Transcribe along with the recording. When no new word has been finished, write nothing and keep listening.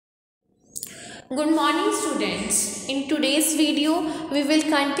Good morning students. In today's video, we will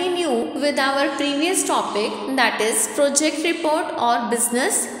continue with our previous topic, that is project report or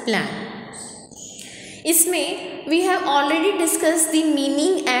business plan. इसमें we have already discussed the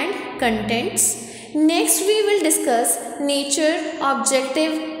meaning and contents. Next we will discuss nature,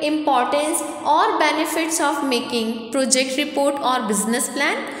 objective, importance or benefits of making project report or business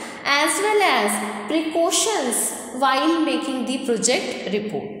plan, as well as precautions while making the project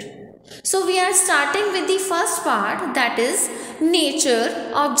report. So we are starting with the first part, that is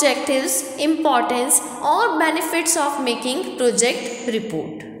nature, objectives, importance or benefits of making project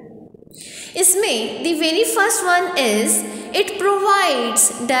report. इसमें the very first one is it provides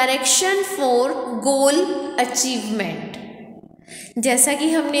direction for goal achievement. जैसा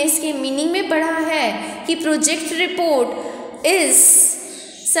कि हमने इसके meaning में पढ़ा है कि project report is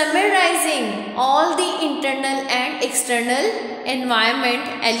summarizing all the internal and external environment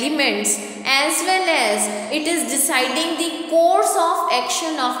elements, as well as it is deciding the course of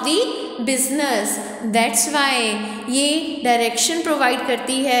action of the business. That's why ये direction provide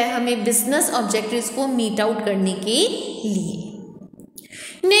करती है हमें business objectives को meet out करने के लिए.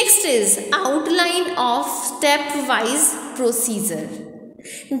 Next is outline of step wise procedure.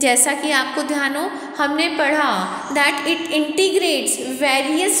 जैसा कि आपको ध्यान हो, हमने पढ़ा that it integrates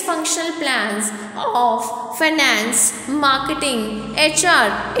various functional plans of finance, marketing, HR,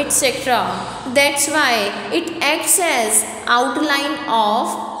 etc. That's why it acts as outline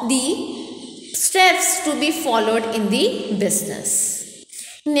of the steps to be followed in the business.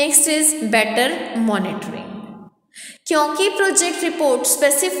 Next is better monitoring. क्योंकि project report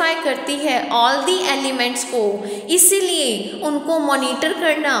specify करती है all the elements को, इसीलिए उनको monitor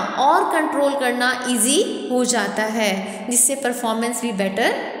करना और control करना easy हो जाता है, जिससे परफॉर्मेंस भी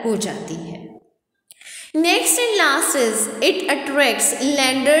बेटर हो जाती है. Next and last is it attracts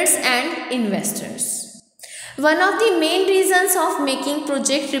lenders and investors. One of the main reasons of making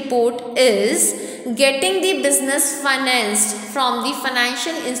project report is getting the business financed from the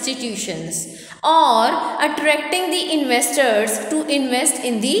financial institutions or attracting the investors to invest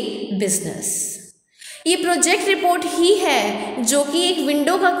in the business. ये project report ही है जो कि एक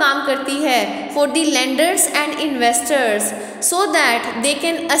window का काम करती है for the lenders and investors, so that they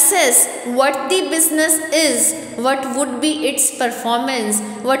can assess what the business is, what would be it's performance,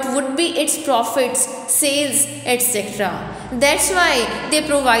 what would be it's profits, sales etcetera. That's why they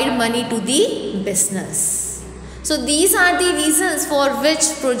provide money to the business. So these are the reasons for which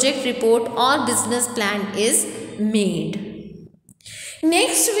project report or business plan is made.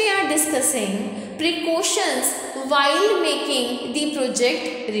 Next we are discussing precautions while making the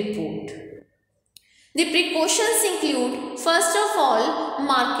project report. The precautions include, first of all,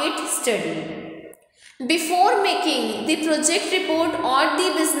 market study. Before making the project report or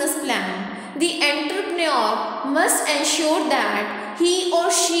the business plan, the entrepreneur must ensure that he or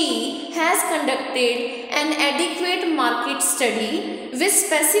she has conducted an adequate market study which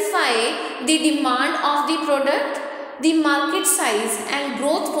specify the demand of the product, the market size and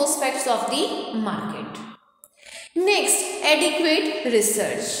growth prospects of the market. Next, adequate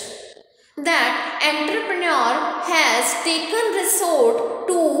research. That entrepreneur has taken resort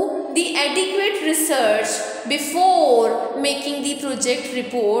to the adequate research before making the project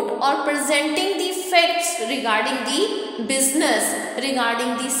report or presenting the facts regarding the business,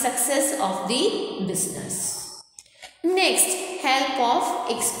 regarding the success of the business. Next, help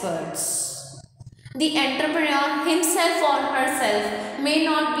of experts. The entrepreneur himself or herself may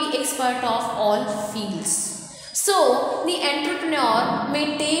not be expert of all fields. So, the entrepreneur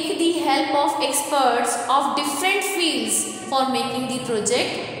may take the help of experts of different fields for making the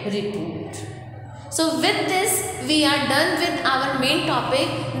project report. So, with this, we are done with our main topic,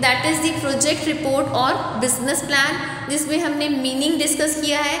 that is the project report or business plan, जिसमें हमने meaning discuss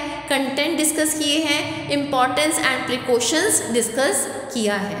किया है, content discuss किए हैं, importance and precautions discuss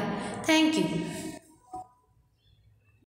किया है. Thank you.